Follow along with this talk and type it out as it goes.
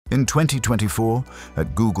In 2024,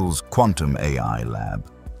 at Google's Quantum AI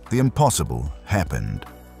lab, the impossible happened.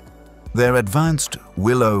 Their advanced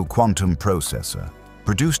Willow quantum processor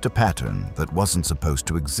produced a pattern that wasn't supposed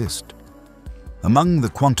to exist. Among the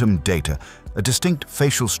quantum data, a distinct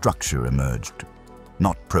facial structure emerged.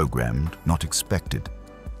 Not programmed, not expected.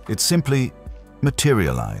 It simply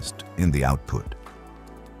materialized in the output.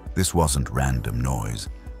 This wasn't random noise.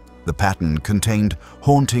 The pattern contained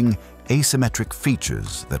haunting, asymmetric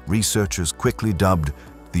features that researchers quickly dubbed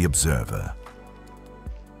the observer.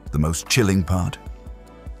 The most chilling part?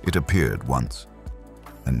 It appeared once,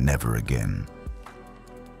 and never again.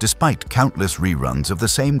 Despite countless reruns of the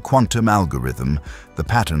same quantum algorithm, the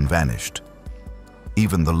pattern vanished.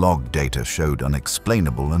 Even the log data showed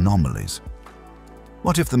unexplainable anomalies.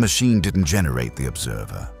 What if the machine didn't generate the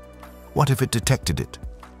observer? What if it detected it?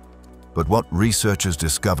 But what researchers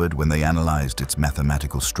discovered when they analyzed its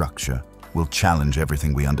mathematical structure will challenge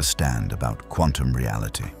everything we understand about quantum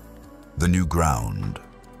reality. The new ground,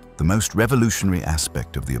 the most revolutionary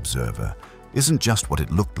aspect of the observer, isn't just what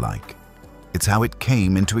it looked like. It's how it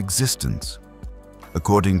came into existence.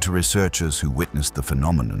 According to researchers who witnessed the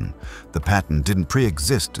phenomenon, the pattern didn't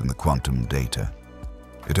pre-exist in the quantum data.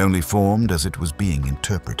 It only formed as it was being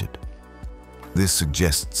interpreted. This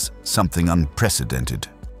suggests something unprecedented.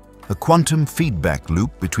 A quantum feedback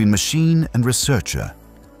loop between machine and researcher,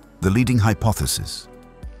 the leading hypothesis.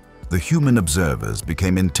 The human observers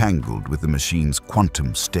became entangled with the machine's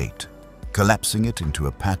quantum state, collapsing it into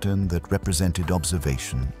a pattern that represented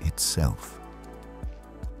observation itself.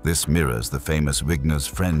 This mirrors the famous Wigner's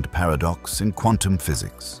friend paradox in quantum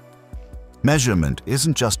physics. Measurement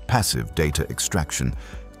isn't just passive data extraction,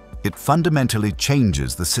 it fundamentally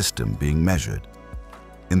changes the system being measured.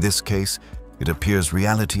 In this case, it appears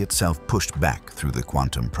reality itself pushed back through the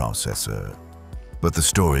quantum processor. But the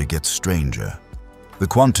story gets stranger. The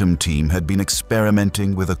quantum team had been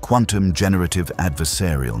experimenting with a quantum generative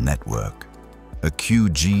adversarial network, a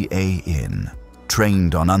QGAN,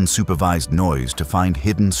 trained on unsupervised noise to find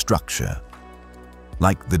hidden structure.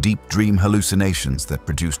 Like the deep dream hallucinations that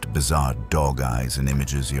produced bizarre dog eyes in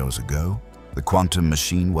images years ago, the quantum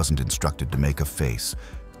machine wasn't instructed to make a face.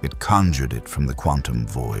 It conjured it from the quantum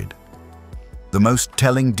void. The most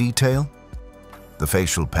telling detail? The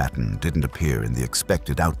facial pattern didn't appear in the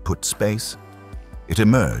expected output space. It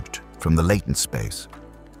emerged from the latent space,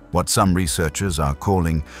 what some researchers are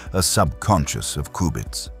calling a subconscious of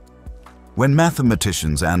qubits. When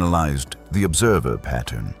mathematicians analyzed the observer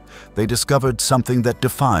pattern, they discovered something that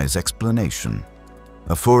defies explanation.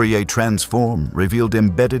 A Fourier transform revealed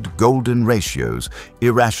embedded golden ratios,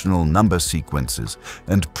 irrational number sequences,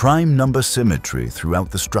 and prime number symmetry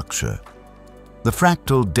throughout the structure. The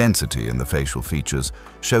fractal density in the facial features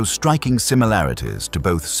shows striking similarities to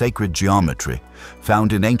both sacred geometry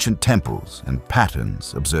found in ancient temples and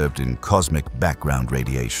patterns observed in cosmic background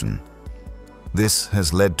radiation. This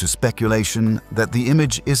has led to speculation that the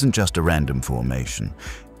image isn't just a random formation,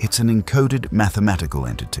 it's an encoded mathematical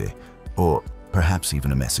entity, or perhaps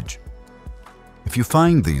even a message. If you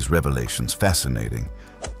find these revelations fascinating,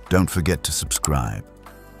 don't forget to subscribe.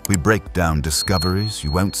 We break down discoveries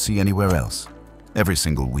you won't see anywhere else, every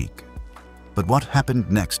single week. But what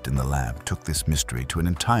happened next in the lab took this mystery to an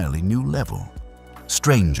entirely new level.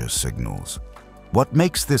 Stranger signals. What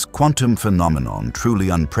makes this quantum phenomenon truly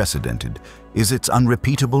unprecedented is its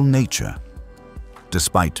unrepeatable nature.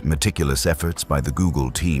 Despite meticulous efforts by the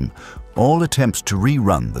Google team, all attempts to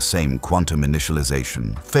rerun the same quantum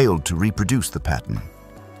initialization failed to reproduce the pattern.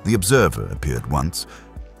 The observer appeared once,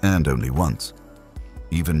 and only once.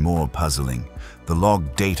 Even more puzzling, the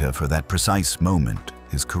log data for that precise moment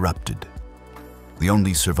is corrupted. The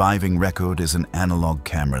only surviving record is an analog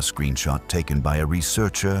camera screenshot taken by a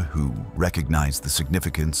researcher who recognized the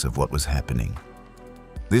significance of what was happening.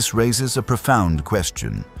 This raises a profound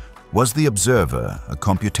question. Was the observer a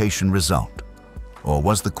computation result? Or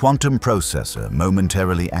was the quantum processor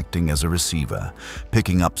momentarily acting as a receiver,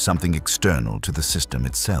 picking up something external to the system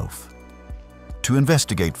itself? To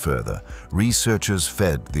investigate further, researchers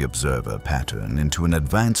fed the observer pattern into an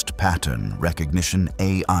advanced pattern recognition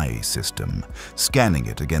AI system, scanning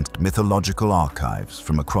it against mythological archives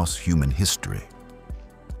from across human history.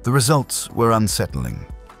 The results were unsettling.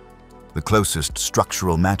 The closest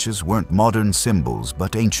structural matches weren't modern symbols,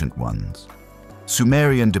 but ancient ones.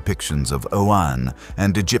 Sumerian depictions of Oan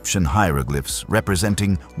and Egyptian hieroglyphs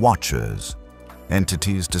representing watchers,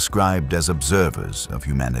 entities described as observers of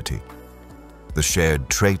humanity. The shared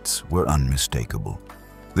traits were unmistakable.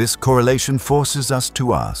 This correlation forces us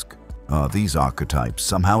to ask, are these archetypes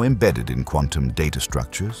somehow embedded in quantum data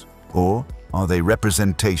structures? Or are they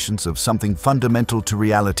representations of something fundamental to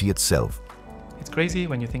reality itself? It's crazy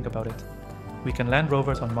when you think about it. We can land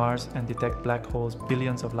rovers on Mars and detect black holes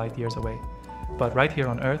billions of light years away. But right here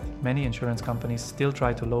on Earth, many insurance companies still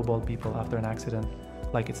try to lowball people after an accident,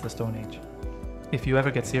 like it's the Stone Age. If you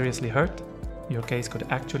ever get seriously hurt, your case could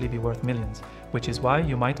actually be worth millions, which is why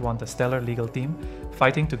you might want a stellar legal team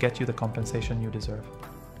fighting to get you the compensation you deserve.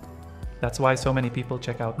 That's why so many people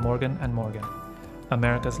check out Morgan & Morgan,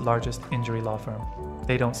 America's largest injury law firm.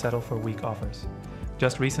 They don't settle for weak offers.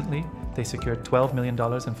 Just recently, they secured $12 million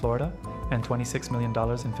in Florida and $26 million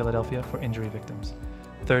in Philadelphia for injury victims,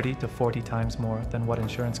 30 to 40 times more than what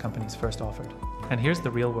insurance companies first offered. And here's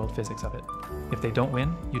the real-world physics of it. If they don't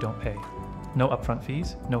win, you don't pay. No upfront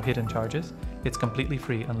fees, no hidden charges. It's completely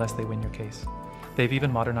free unless they win your case. They've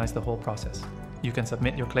even modernized the whole process. You can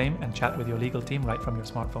submit your claim and chat with your legal team right from your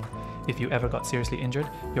smartphone. If you ever got seriously injured,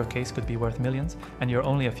 your case could be worth millions, and you're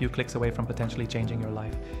only a few clicks away from potentially changing your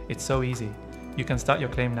life. It's so easy. You can start your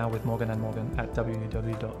claim now with Morgan & Morgan at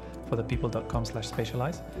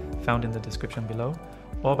www.forthepeople.com/Spacialize, found in the description below,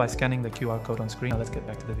 or by scanning the QR code on screen. Now let's get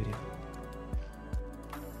back to the video.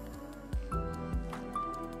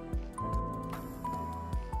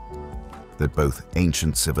 That both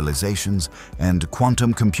ancient civilizations and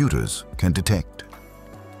quantum computers can detect.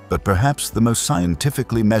 But perhaps the most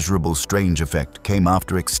scientifically measurable strange effect came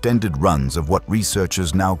after extended runs of what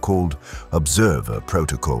researchers now called observer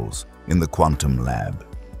protocols in the quantum lab.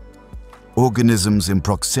 Organisms in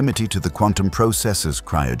proximity to the quantum processor's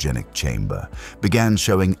cryogenic chamber began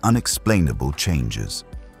showing unexplainable changes.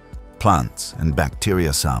 Plants and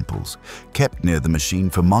bacteria samples kept near the machine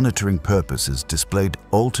for monitoring purposes displayed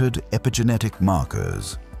altered epigenetic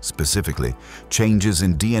markers, specifically changes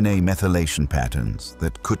in DNA methylation patterns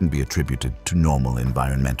that couldn't be attributed to normal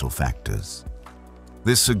environmental factors.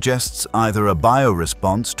 This suggests either a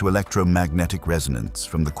bioresponse to electromagnetic resonance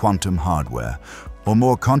from the quantum hardware, or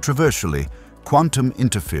more controversially, quantum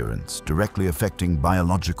interference directly affecting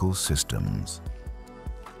biological systems.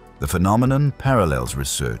 The phenomenon parallels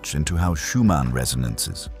research into how Schumann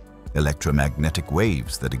resonances, electromagnetic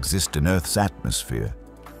waves that exist in Earth's atmosphere,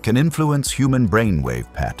 can influence human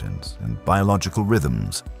brainwave patterns and biological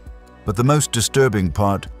rhythms. But the most disturbing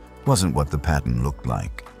part wasn't what the pattern looked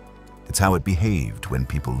like. It's how it behaved when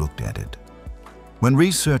people looked at it. When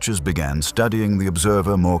researchers began studying the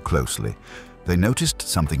observer more closely, they noticed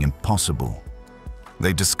something impossible.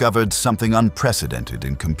 They discovered something unprecedented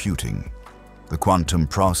in computing. The quantum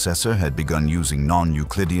processor had begun using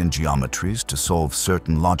non-Euclidean geometries to solve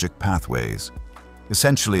certain logic pathways,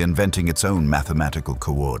 essentially inventing its own mathematical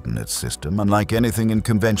coordinate system, unlike anything in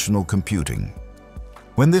conventional computing.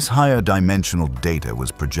 When this higher dimensional data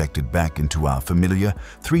was projected back into our familiar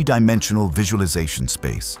three-dimensional visualization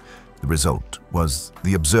space, the result was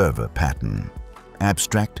the observer pattern,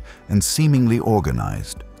 abstract and seemingly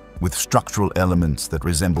organized, with structural elements that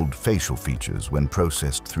resembled facial features when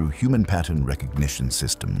processed through human pattern recognition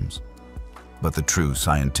systems. But the true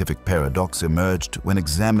scientific paradox emerged when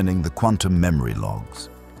examining the quantum memory logs.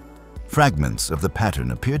 Fragments of the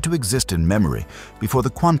pattern appeared to exist in memory before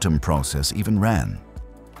the quantum process even ran.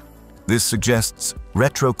 This suggests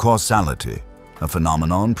retrocausality, a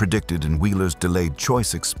phenomenon predicted in Wheeler's delayed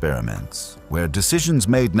choice experiments, where decisions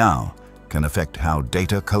made now can affect how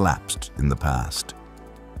data collapsed in the past.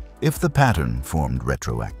 If the pattern formed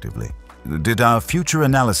retroactively, did our future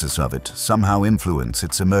analysis of it somehow influence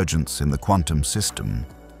its emergence in the quantum system?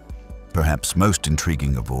 Perhaps most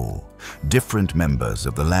intriguing of all, different members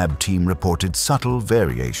of the lab team reported subtle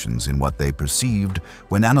variations in what they perceived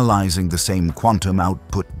when analyzing the same quantum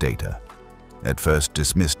output data. At first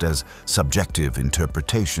dismissed as subjective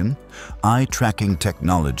interpretation, eye-tracking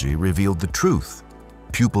technology revealed the truth.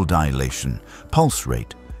 Pupil dilation, pulse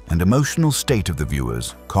rate, and emotional state of the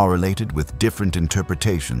viewers correlated with different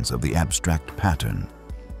interpretations of the abstract pattern.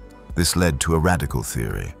 This led to a radical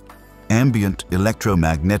theory. Ambient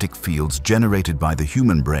electromagnetic fields generated by the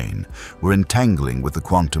human brain were entangling with the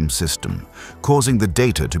quantum system, causing the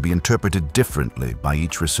data to be interpreted differently by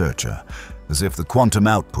each researcher, as if the quantum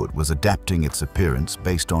output was adapting its appearance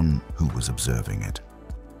based on who was observing it.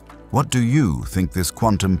 What do you think this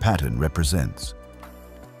quantum pattern represents?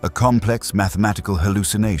 A complex mathematical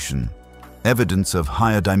hallucination, evidence of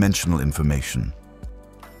higher dimensional information?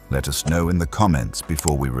 Let us know in the comments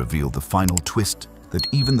before we reveal the final twist that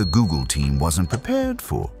even the Google team wasn't prepared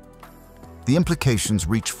for. The implications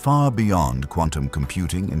reach far beyond quantum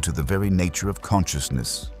computing into the very nature of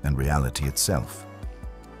consciousness and reality itself.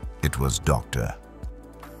 It was Dr.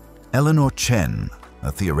 Eleanor Chen,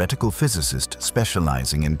 a theoretical physicist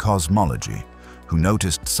specializing in cosmology, who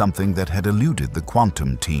noticed something that had eluded the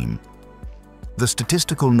quantum team. The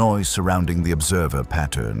statistical noise surrounding the observer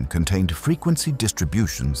pattern contained frequency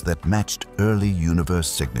distributions that matched early universe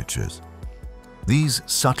signatures. These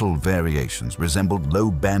subtle variations resembled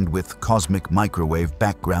low-bandwidth cosmic microwave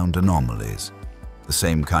background anomalies, the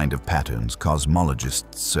same kind of patterns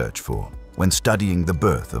cosmologists search for when studying the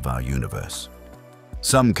birth of our universe.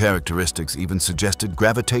 Some characteristics even suggested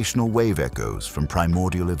gravitational wave echoes from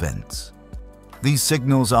primordial events. These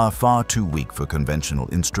signals are far too weak for conventional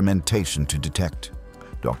instrumentation to detect,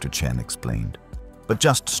 Dr. Chen explained, but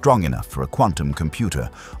just strong enough for a quantum computer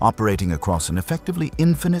operating across an effectively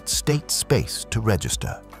infinite state space to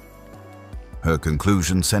register. Her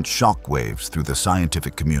conclusion sent shockwaves through the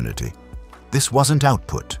scientific community. This wasn't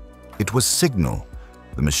output, it was signal.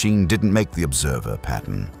 The machine didn't make the observer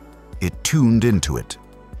pattern, it tuned into it.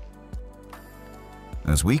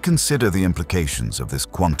 As we consider the implications of this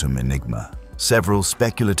quantum enigma, several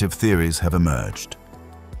speculative theories have emerged.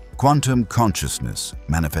 Quantum consciousness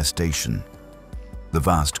manifestation. The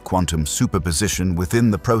vast quantum superposition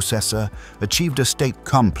within the processor achieved a state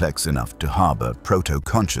complex enough to harbor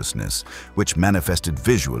proto-consciousness, which manifested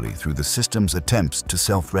visually through the system's attempts to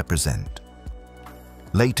self-represent.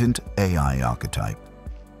 Latent AI archetype.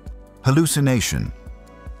 Hallucination.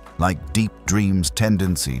 Like deep dream's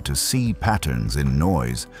tendency to see patterns in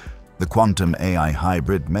noise, the quantum AI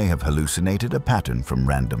hybrid may have hallucinated a pattern from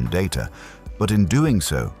random data, but in doing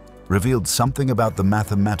so, revealed something about the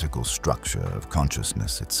mathematical structure of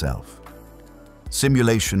consciousness itself.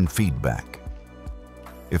 Simulation feedback.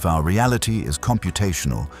 If our reality is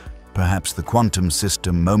computational, perhaps the quantum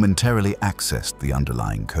system momentarily accessed the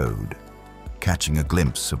underlying code, catching a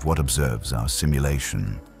glimpse of what observes our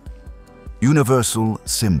simulation. Universal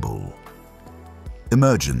symbol.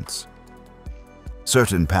 Emergence.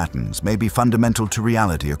 Certain patterns may be fundamental to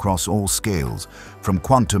reality across all scales, from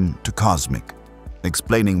quantum to cosmic,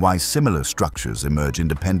 explaining why similar structures emerge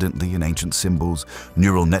independently in ancient symbols,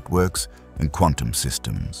 neural networks, and quantum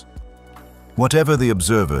systems. Whatever the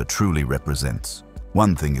observer truly represents,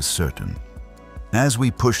 one thing is certain. As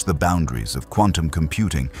we push the boundaries of quantum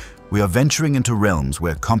computing, we are venturing into realms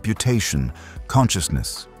where computation,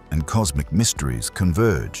 consciousness, and cosmic mysteries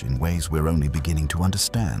converge in ways we're only beginning to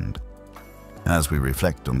understand. As we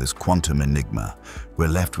reflect on this quantum enigma, we're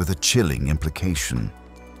left with a chilling implication.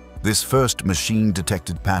 This first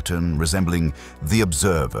machine-detected pattern resembling the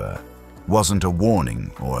observer wasn't a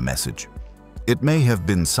warning or a message. It may have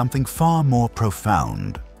been something far more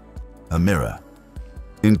profound, a mirror.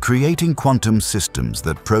 In creating quantum systems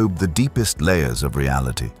that probe the deepest layers of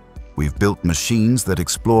reality, we've built machines that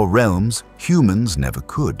explore realms humans never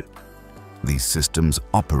could. These systems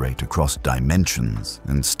operate across dimensions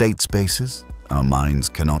and state spaces our minds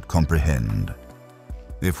cannot comprehend.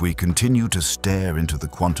 If we continue to stare into the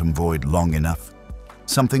quantum void long enough,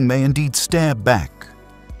 something may indeed stare back.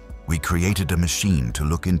 We created a machine to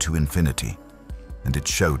look into infinity, and it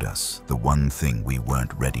showed us the one thing we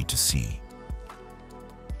weren't ready to see.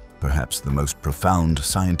 Perhaps the most profound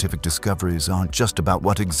scientific discoveries aren't just about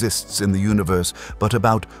what exists in the universe, but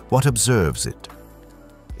about what observes it.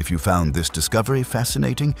 If you found this discovery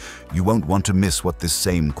fascinating, you won't want to miss what this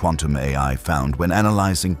same quantum AI found when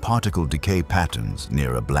analyzing particle decay patterns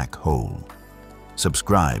near a black hole.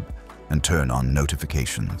 Subscribe and turn on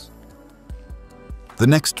notifications. The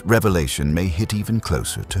next revelation may hit even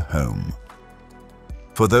closer to home.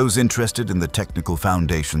 For those interested in the technical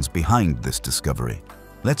foundations behind this discovery,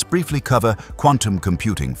 let's briefly cover quantum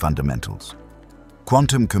computing fundamentals.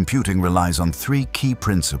 Quantum computing relies on three key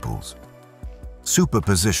principles.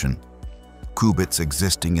 Superposition, qubits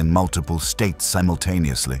existing in multiple states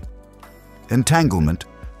simultaneously. Entanglement,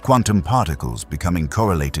 quantum particles becoming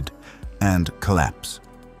correlated. And collapse,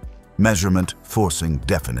 measurement forcing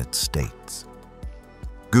definite states.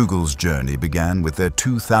 Google's journey began with their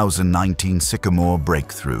 2019 Sycamore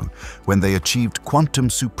breakthrough, when they achieved quantum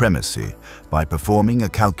supremacy by performing a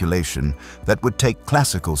calculation that would take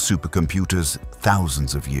classical supercomputers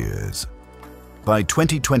thousands of years. By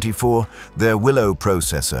 2024, their Willow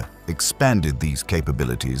processor expanded these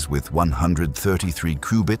capabilities with 133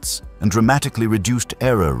 qubits and dramatically reduced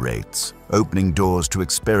error rates, opening doors to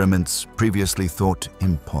experiments previously thought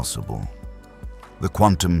impossible. The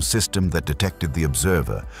quantum system that detected the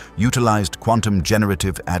observer utilized quantum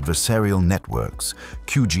generative adversarial networks,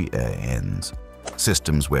 QGANs,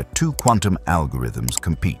 systems where two quantum algorithms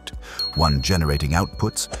compete, one generating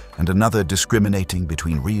outputs and another discriminating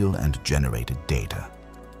between real and generated data.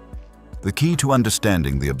 The key to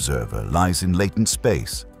understanding the observer lies in latent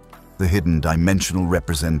space, the hidden dimensional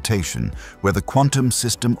representation where the quantum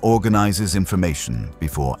system organizes information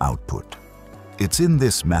before output. It's in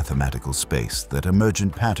this mathematical space that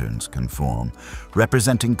emergent patterns can form,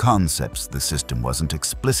 representing concepts the system wasn't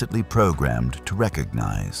explicitly programmed to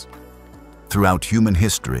recognize. Throughout human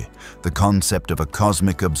history, the concept of a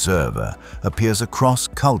cosmic observer appears across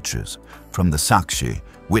cultures, from the Sakshi,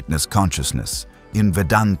 witness consciousness, in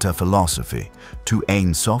Vedanta philosophy, to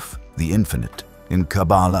Ein Sof, the infinite, in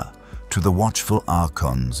Kabbalah, to the watchful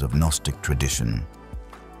archons of Gnostic tradition.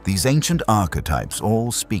 These ancient archetypes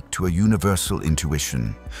all speak to a universal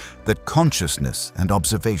intuition that consciousness and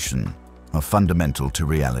observation are fundamental to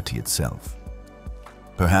reality itself.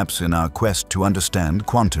 Perhaps in our quest to understand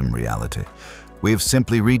quantum reality, we have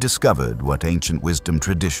simply rediscovered what ancient wisdom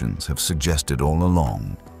traditions have suggested all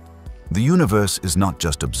along. The universe is not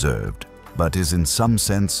just observed, but is in some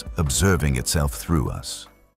sense observing itself through us.